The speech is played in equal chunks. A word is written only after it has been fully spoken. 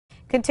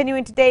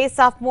Continuing today,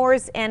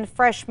 sophomores and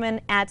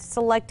freshmen at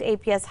select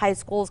APS high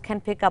schools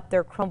can pick up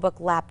their Chromebook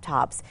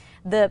laptops.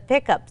 The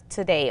pickups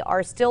today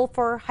are still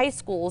for high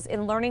schools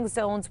in learning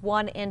zones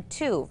 1 and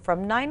 2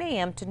 from 9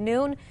 a.m. to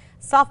noon.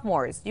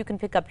 Sophomores, you can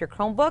pick up your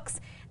Chromebooks.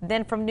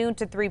 Then from noon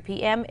to 3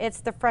 p.m., it's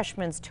the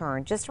freshmen's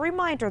turn. Just a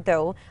reminder,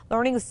 though,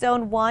 learning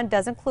zone 1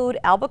 does include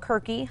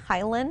Albuquerque,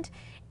 Highland,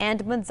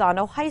 and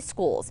Manzano high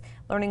schools.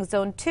 Learning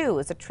zone 2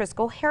 is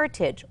Atrisco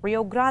Heritage,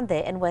 Rio Grande,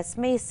 and West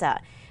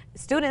Mesa.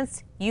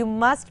 Students, you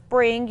must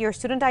bring your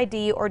student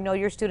ID or know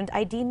your student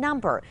ID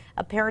number.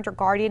 A parent or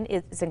guardian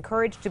is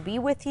encouraged to be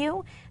with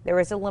you. There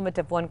is a limit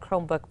of 1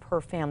 Chromebook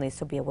per family,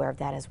 so be aware of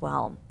that as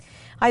well.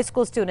 High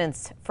school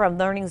students from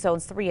learning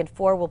zones 3 and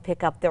 4 will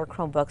pick up their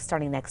Chromebooks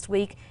starting next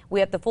week. We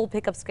have the full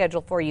pickup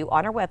schedule for you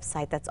on our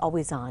website. That's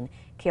always on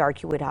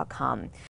KRQE.com.